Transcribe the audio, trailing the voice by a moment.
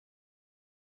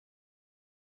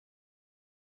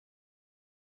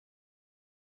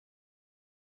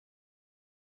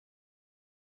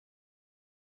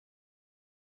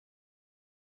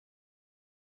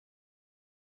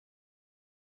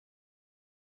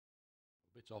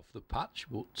bit off the patch,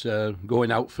 but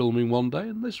going out filming one day,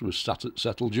 and this was sat at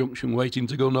Settle Junction waiting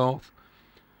to go north.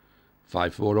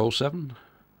 5407.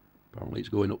 Apparently it's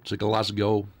going up to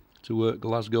Glasgow to work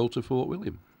Glasgow to Fort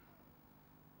William.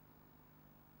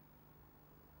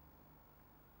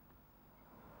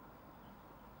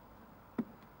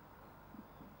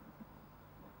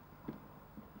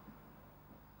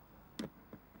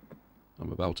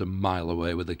 I'm about a mile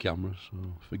away with the camera, so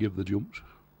forgive the jumps.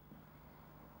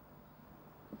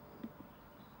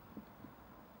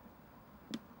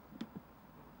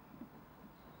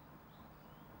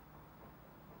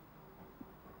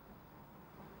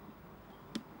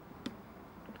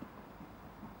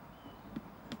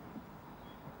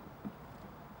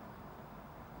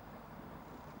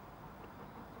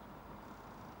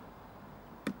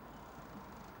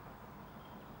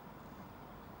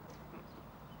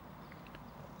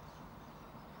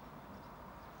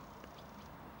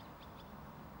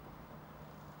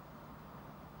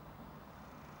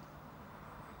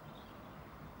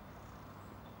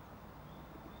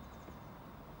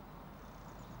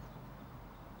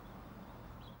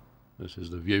 This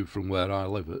is the view from where I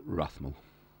live at Rathmel.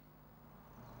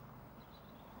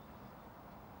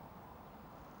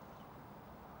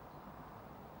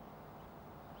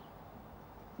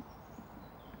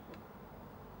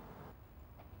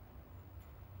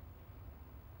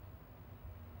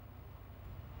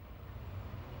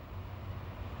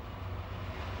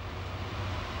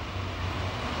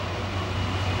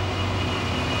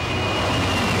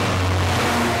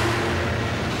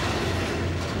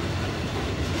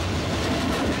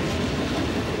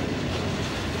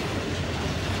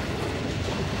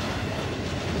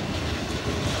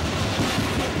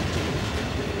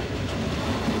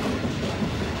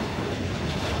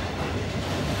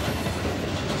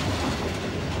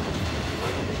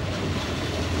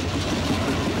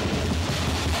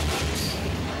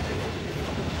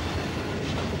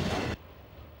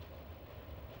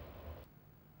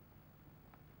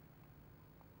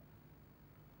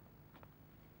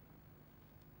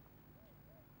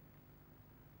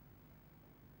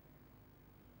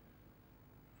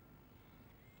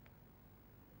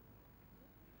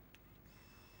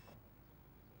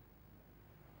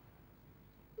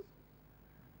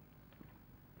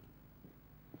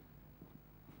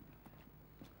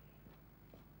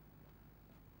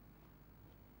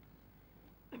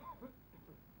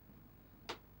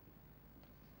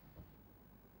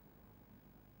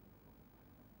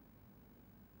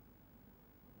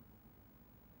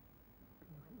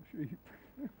 Sheep.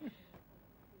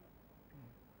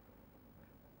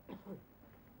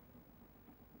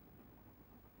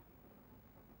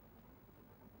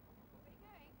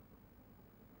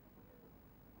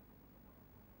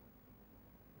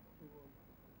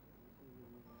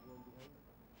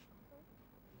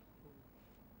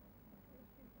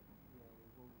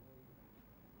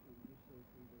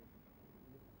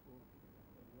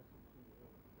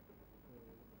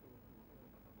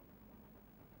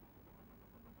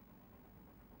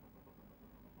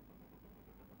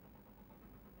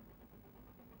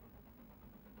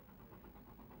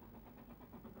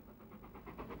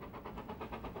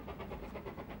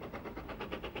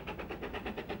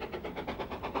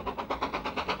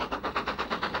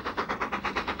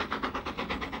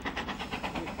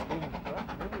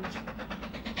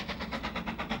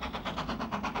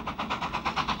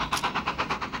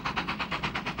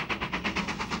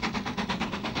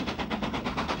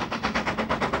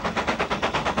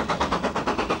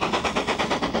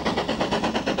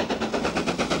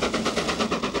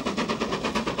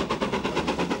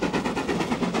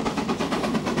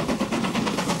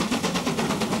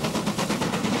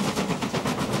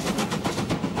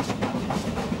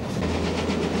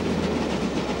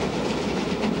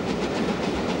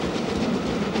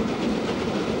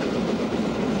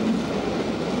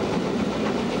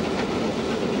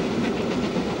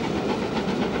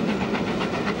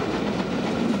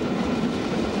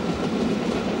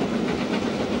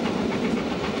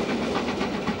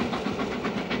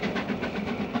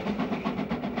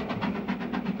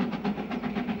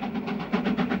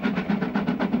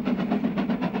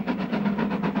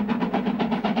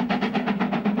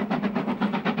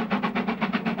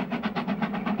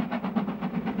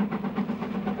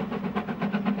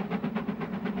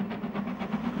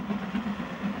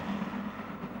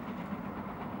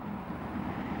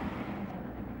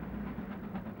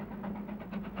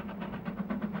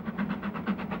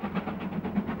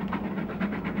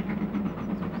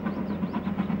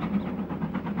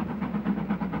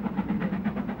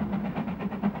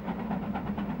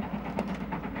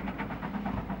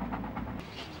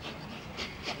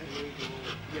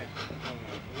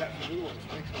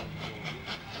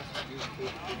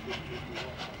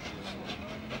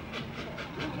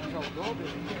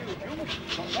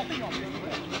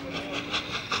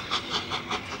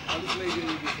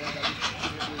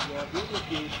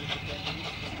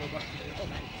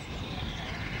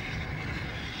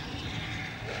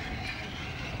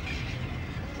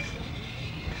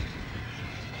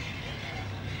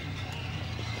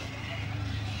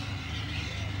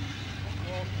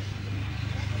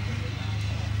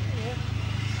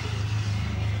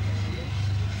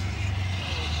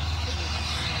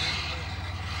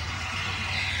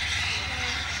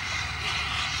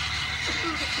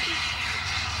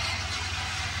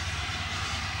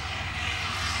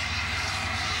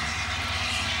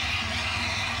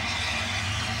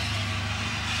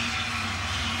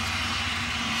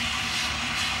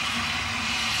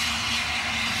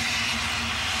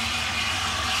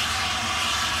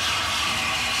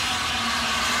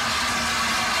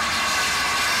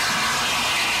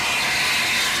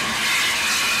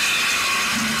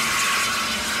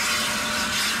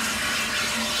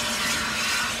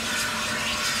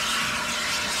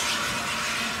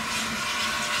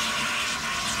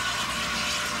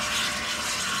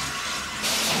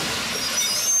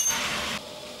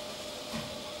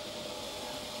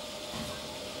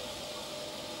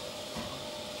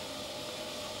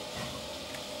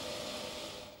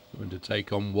 Going to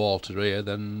take on water here,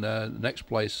 then the next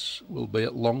place will be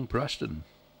at Long Preston,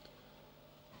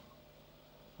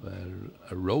 where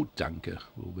a road tanker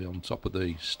will be on top of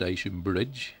the station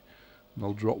bridge and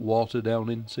they'll drop water down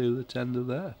into the tender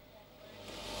there.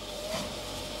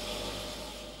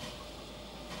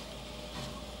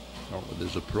 Apparently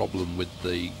there's a problem with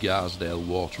the Garsdale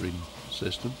watering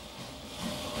system.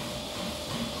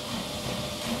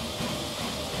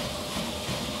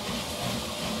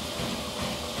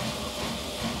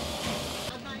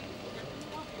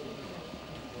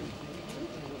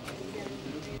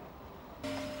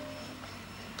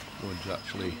 Going to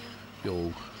actually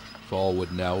go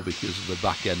forward now because the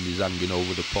back end is hanging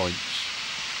over the points.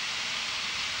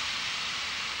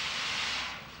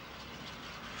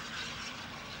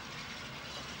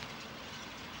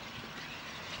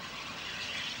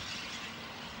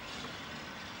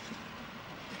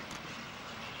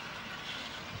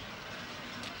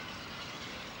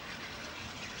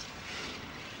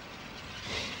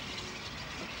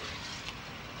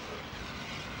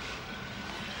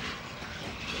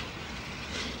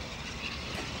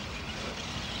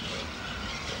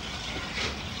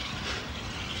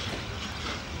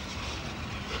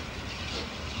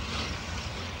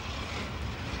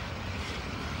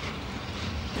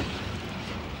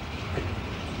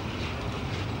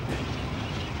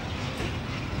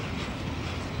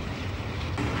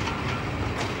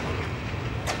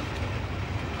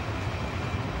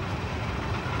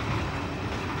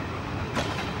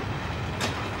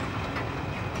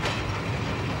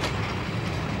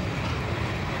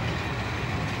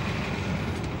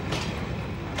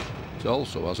 It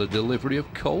also has a delivery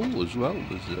of coal as well.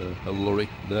 There's a lorry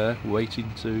there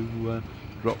waiting to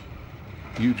drop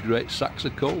huge great sacks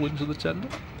of coal into the tender.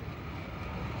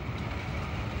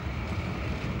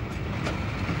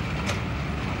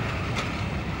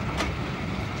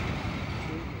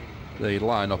 The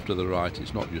line off to the right,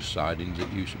 it's not just sidings,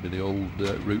 it used to be the old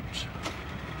route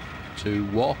to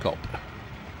Warcop.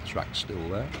 The track's still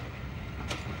there.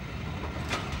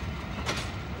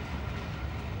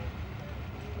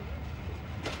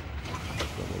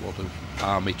 Got a lot of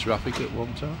army traffic at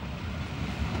one time.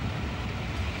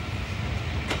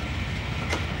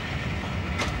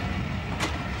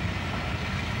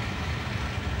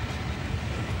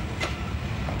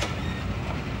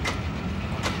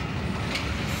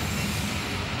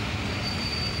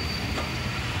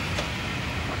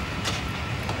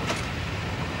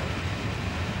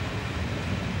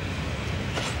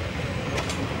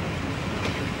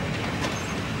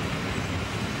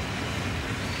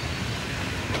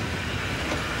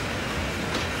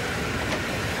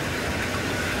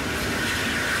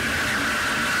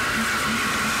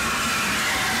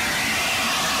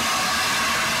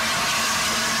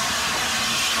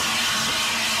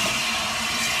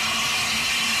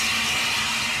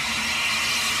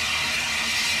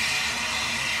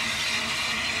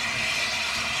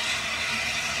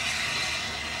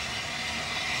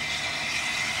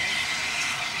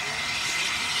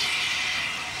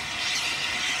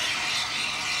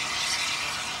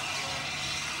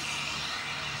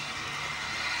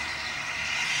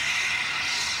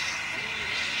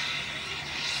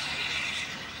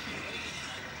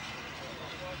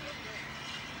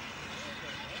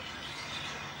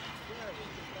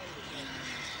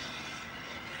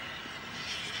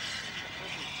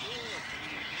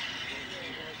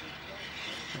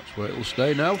 That's where it'll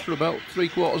stay now for about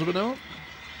 3/4 of an hour.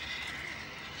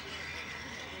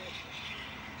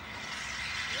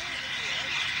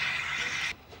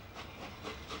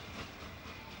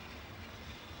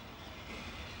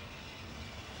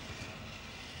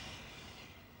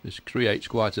 This creates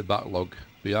quite a backlog.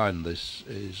 Behind this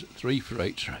is 3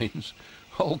 freight trains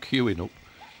all queuing up.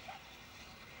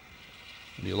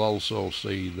 And you'll also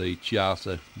see the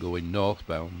charter going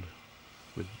northbound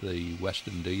with the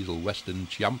Western Diesel Western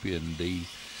Champion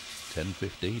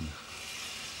D1015.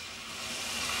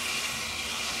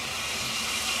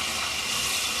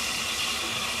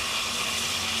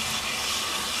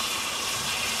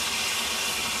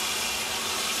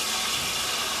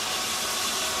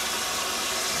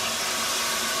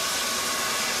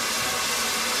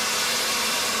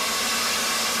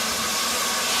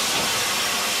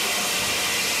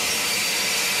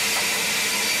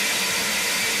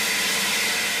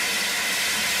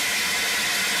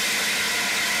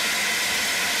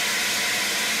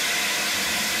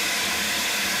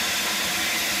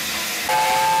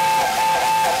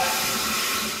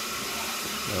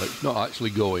 It's not actually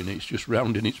going, it's just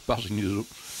rounding its passengers up.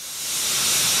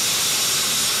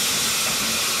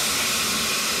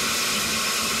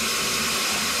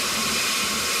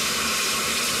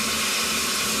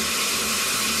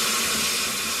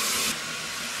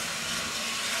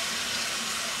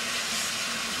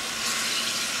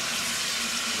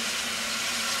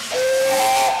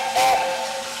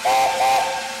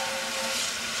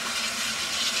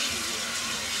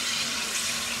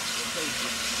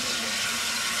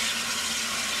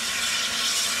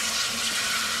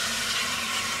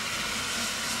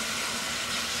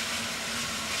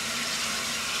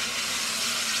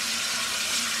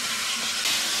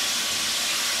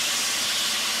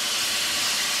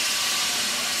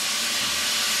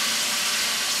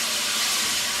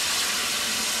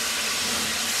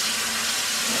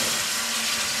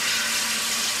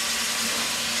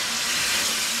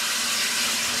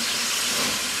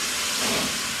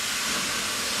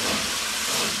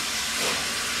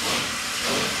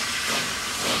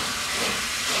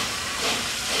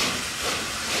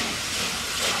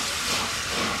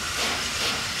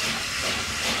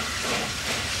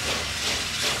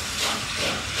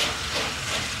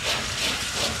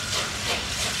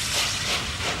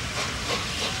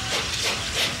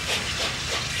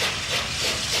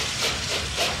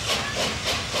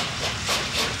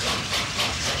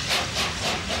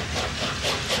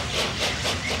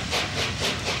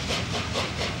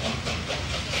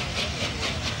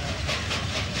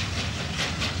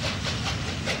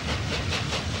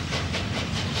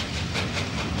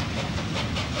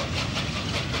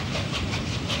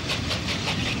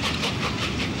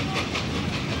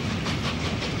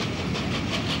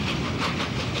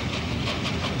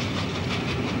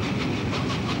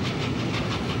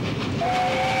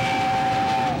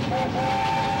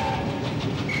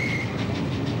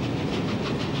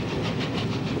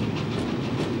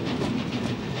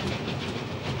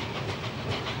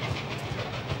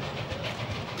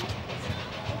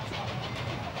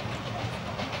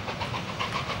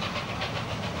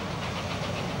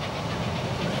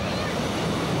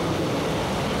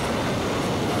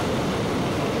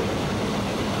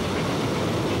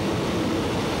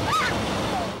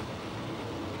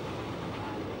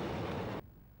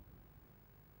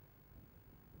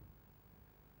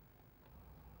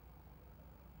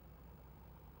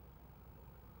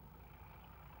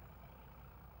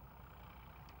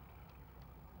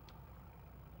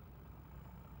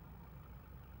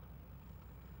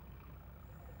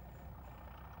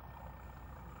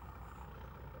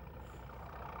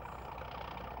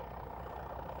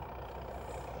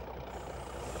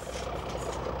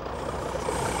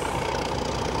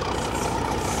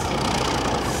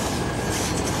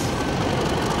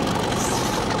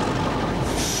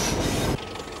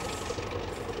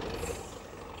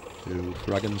 To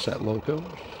Dragon Set locos.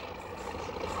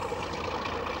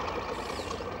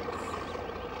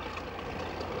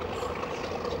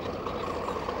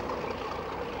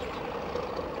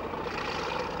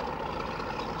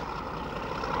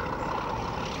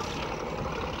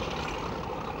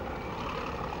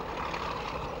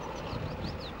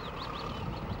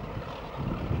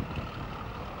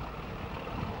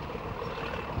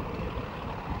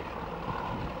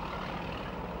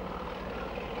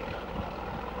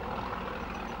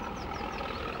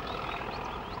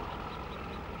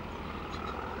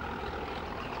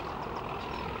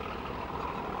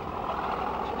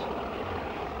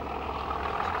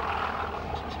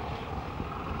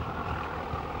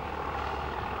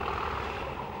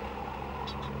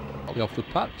 Off the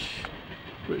patch,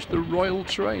 But it's the Royal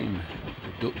Train,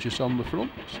 the Duchess on the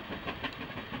front,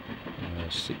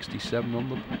 67 on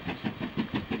the back,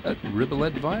 at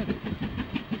Ribblehead Viaduct.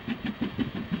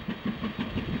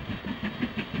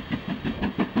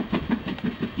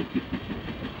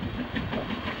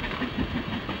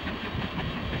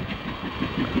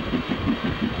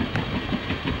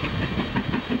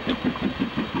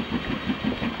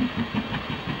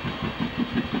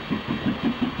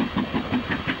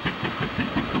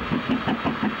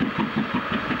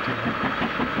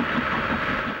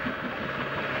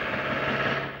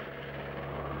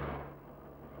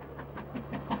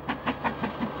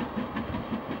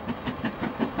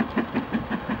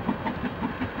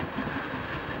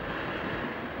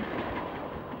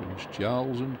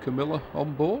 Charles and Camilla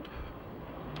on board.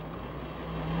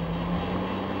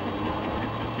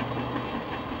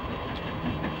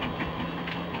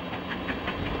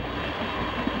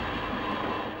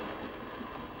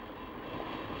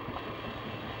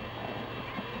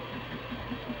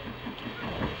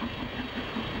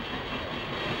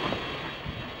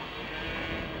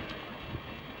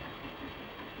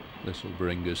 This will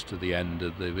bring us to the end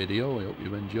of the video. I hope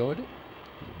you enjoyed it.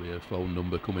 There'll be a phone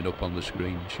number coming up on the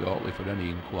screen shortly for any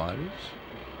inquiries,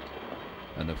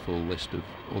 and a full list of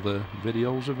other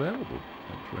videos available.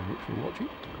 Thanks very much for watching.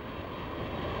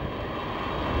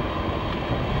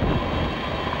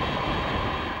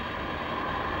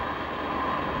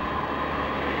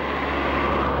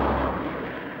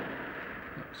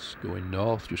 That's going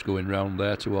north, just going round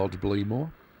there towards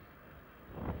Bleemore.